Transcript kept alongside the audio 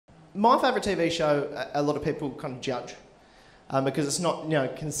my favourite TV show, a lot of people kind of judge. Because it's not,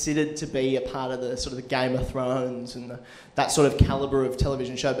 considered to be a part of the sort of the Game of Thrones and that sort of calibre of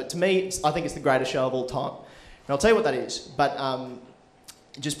television show. But to me, I think it's the greatest show of all time. And I'll tell you what that is. But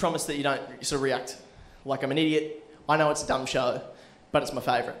just promise that you don't sort of react like I'm an idiot. I know it's a dumb show, but it's my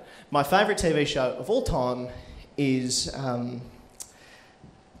favourite. My favourite TV show of all time is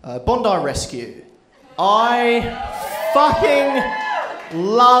Bondi Rescue. I fucking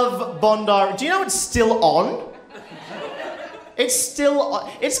love Bondi. Do you know it's still on?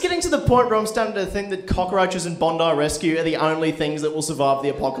 It's getting to the point where I'm starting to think that cockroaches and Bondi Rescue are the only things that will survive the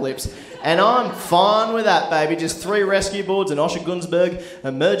apocalypse. And I'm fine with that, baby. Just 3 rescue boards in Osher-Gunsberg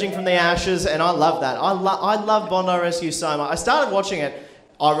emerging from the ashes, and I love that. I love Bondi Rescue so much. I started watching it,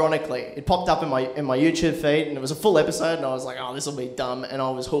 ironically. It popped up in my YouTube feed, and it was a full episode, and I was like, oh, this will be dumb, and I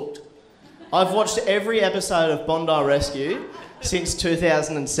was hooked. I've watched every episode of Bondi Rescue since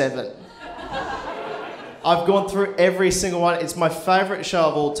 2007. I've gone through every single one. It's my favourite show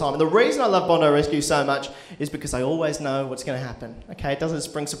of all time. And the reason I love Bondi Rescue so much is because I always know what's going to happen. Okay, it doesn't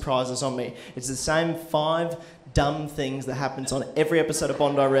spring surprises on me. It's the same 5 dumb things that happens on every episode of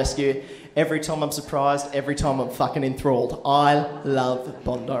Bondi Rescue. Every time I'm surprised, every time I'm fucking enthralled. I love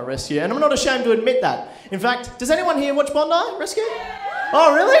Bondi Rescue, and I'm not ashamed to admit that. In fact, does anyone here watch Bondi Rescue?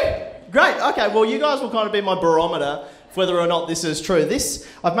 Oh, really? Great. Okay, well, you guys will kind of be my barometer for whether or not this is true.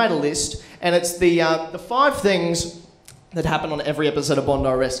 I've made a list, and it's the 5 things that happen on every episode of Bondi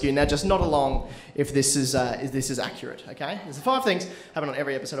Rescue. Now, just nod along if this is accurate, okay? There's the 5 things happen on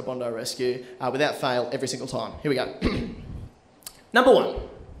every episode of Bondi Rescue, without fail, every single time. Here we go. Number 1,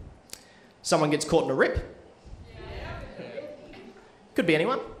 someone gets caught in a rip. Could be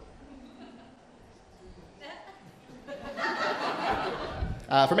anyone.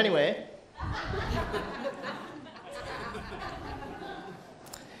 From anywhere.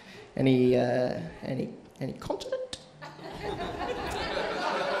 Any continent?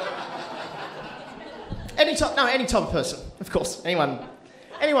 Any type of person, of course. Anyone.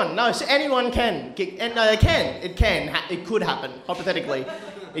 No, so anyone can. No, they can. It could happen, hypothetically.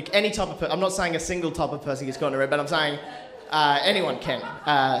 Any type of person. I'm not saying a single type of person gets caught in a rip, but I'm saying anyone can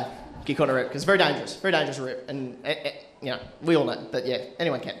get caught in a rip, because it's very dangerous rip. And, we all know, but yeah,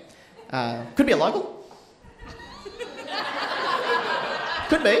 anyone can. Could be a local.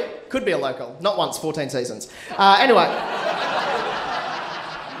 Could be a local. Not once, 14 seasons. Anyway.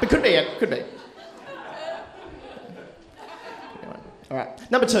 But could be. All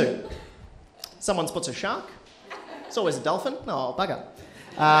right. Number 2. Someone spots a shark. It's always a dolphin. Oh, bugger.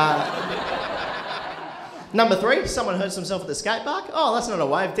 Number 3. Someone hurts themselves at the skate park. Oh, that's not a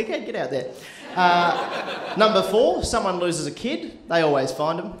wave, dickhead. Get out there. Number 4. Someone loses a kid. They always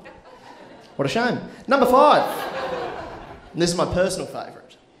find them. What a shame. Number 5. And this is my personal favourite.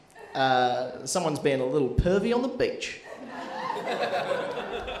 Someone's being a little pervy on the beach.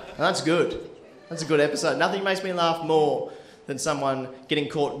 And that's good. That's a good episode. Nothing makes me laugh more than someone getting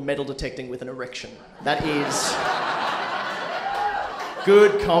caught metal detecting with an erection. That is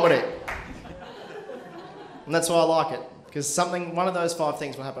good comedy. And that's why I like it, because one of those 5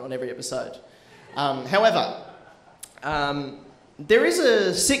 things will happen on every episode. However, there is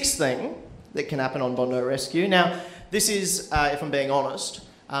a 6th thing that can happen on Bondi Rescue. Now, this is, if I'm being honest,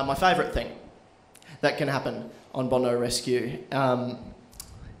 my favourite thing that can happen on Bondi Rescue.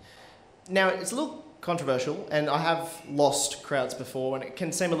 Now, it's a little controversial, and I have lost crowds before, and it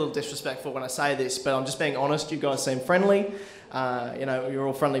can seem a little disrespectful when I say this, but I'm just being honest. You guys seem friendly. You're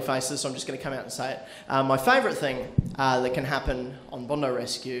all friendly faces, so I'm just going to come out and say it. My favourite thing that can happen on Bondi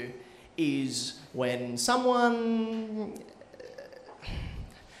Rescue is when someone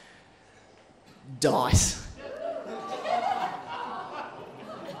dies.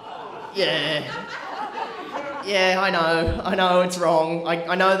 Yeah, I know, it's wrong.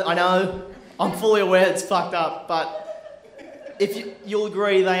 I know, I'm fully aware it's fucked up, but if you'll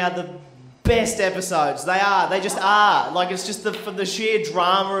agree, they are the best episodes. They just are. Like, it's just for the sheer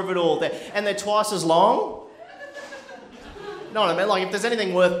drama of it all. And they're twice as long. You know what I mean? Like, if there's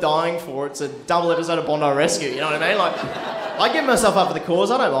anything worth dying for, it's a double episode of Bondi Rescue, you know what I mean? Like, I give myself up for the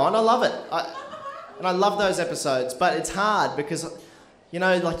cause, I don't mind, I love it. And I love those episodes, but it's hard because, you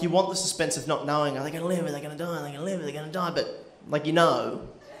want the suspense of not knowing, are they going to live, are they going to die, are they going to live, are they going to die, but, like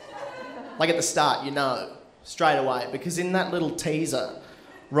at the start, straight away, because in that little teaser,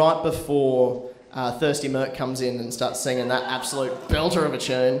 right before Thirsty Merc comes in and starts singing that absolute belter of a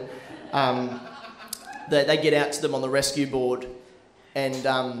tune, they get out to them on the rescue board, and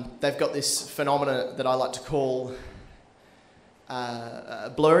they've got this phenomena that I like to call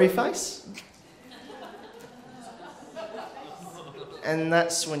a blurry face. And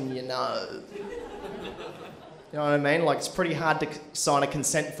that's when you know. You know what I mean? Like, it's pretty hard to sign a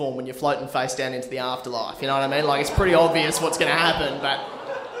consent form when you're floating face down into the afterlife. You know what I mean? Like, it's pretty obvious what's going to happen, but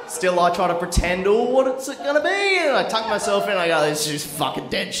still I try to pretend, what it's going to be? And I tuck myself in and I go, she's fucking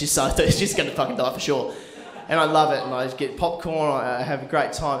dead. She's going to fucking die for sure. And I love it, and I get popcorn, I have a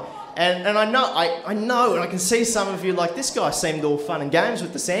great time. And I know, and I can see some of you like, this guy seemed all fun and games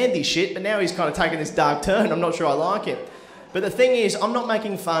with the Sandy shit, but now he's kind of taken this dark turn. I'm not sure I like him. But the thing is, I'm not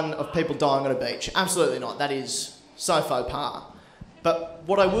making fun of people dying on a beach. Absolutely not. That is so faux pas. But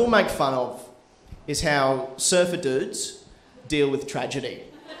what I will make fun of is how surfer dudes deal with tragedy.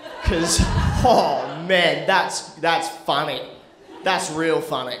 Because, oh man, that's funny. That's real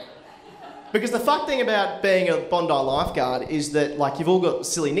funny. Because the fuck thing about being a Bondi lifeguard is that, like, you've all got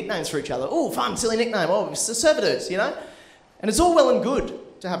silly nicknames for each other. Oh, fun, silly nickname. Oh, surfer dudes, you know? And it's all well and good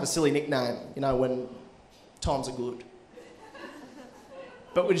to have a silly nickname, you know, when times are good.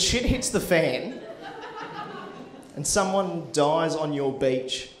 But when shit hits the fan and someone dies on your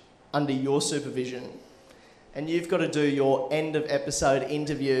beach under your supervision and you've got to do your end of episode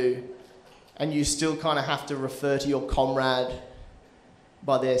interview and you still kind of have to refer to your comrade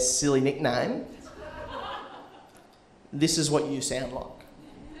by their silly nickname, this is what you sound like.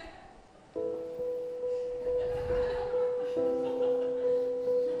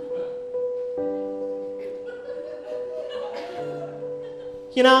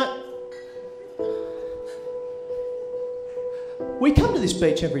 You know, we come to this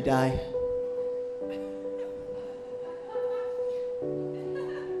beach every day.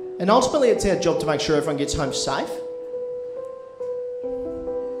 And ultimately it's our job to make sure everyone gets home safe.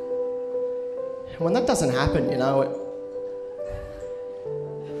 And when that doesn't happen, you know, it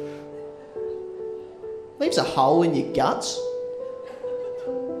leaves a hole in your guts.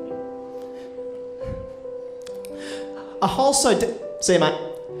 A hole so deep. See you, mate.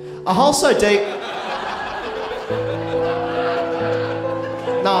 A hole so deep.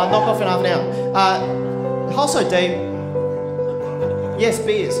 No, I'll knock off in half an hour. A hole so deep. Yes,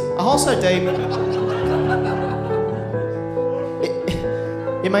 beers. A hole so deep.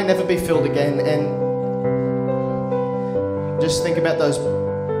 It may never be filled again, and just think about those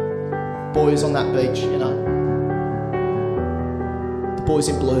boys on that beach, you know. The boys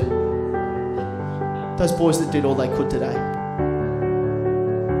in blue. Those boys that did all they could today.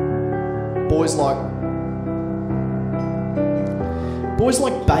 Boys like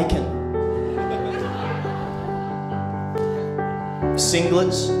bacon.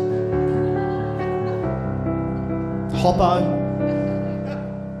 Singlets. Hoppo.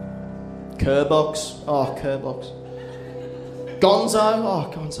 Kerbox. Oh, Kerbox. Gonzo.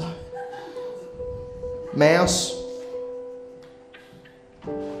 Oh, Gonzo. Mouse.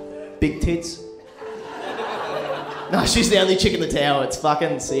 Big tits. No, she's the only chick in the tower. It's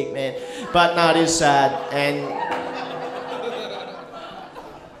fucking sick, man. But no, it is sad, and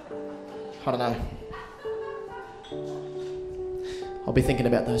I don't know. I'll be thinking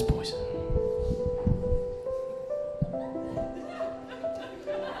about those boys.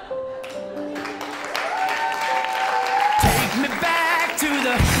 Take me back to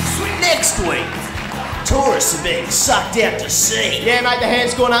the Next week, tourists are being sucked out to sea. Yeah, mate, the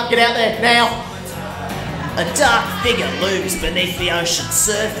hand's gone up. Get out there, now. A dark figure looms beneath the ocean's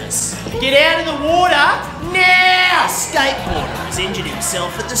surface. Get out of the water, now! A skateboarder has injured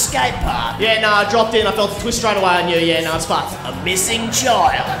himself at the skate park. Yeah, no, I dropped in. I felt the twist straight away. I knew, yeah, no, it's fucked. A missing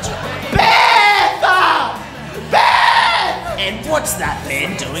child. Beth! Beth! And what's that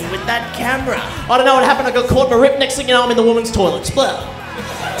man doing with that camera? I don't know what happened. I got caught in a rip. Next thing you know, I'm in the woman's toilet. Split.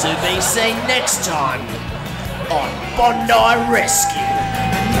 To be seen next time on Bondi Rescue.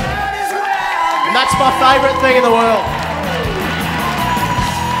 And that's my favourite thing in the world.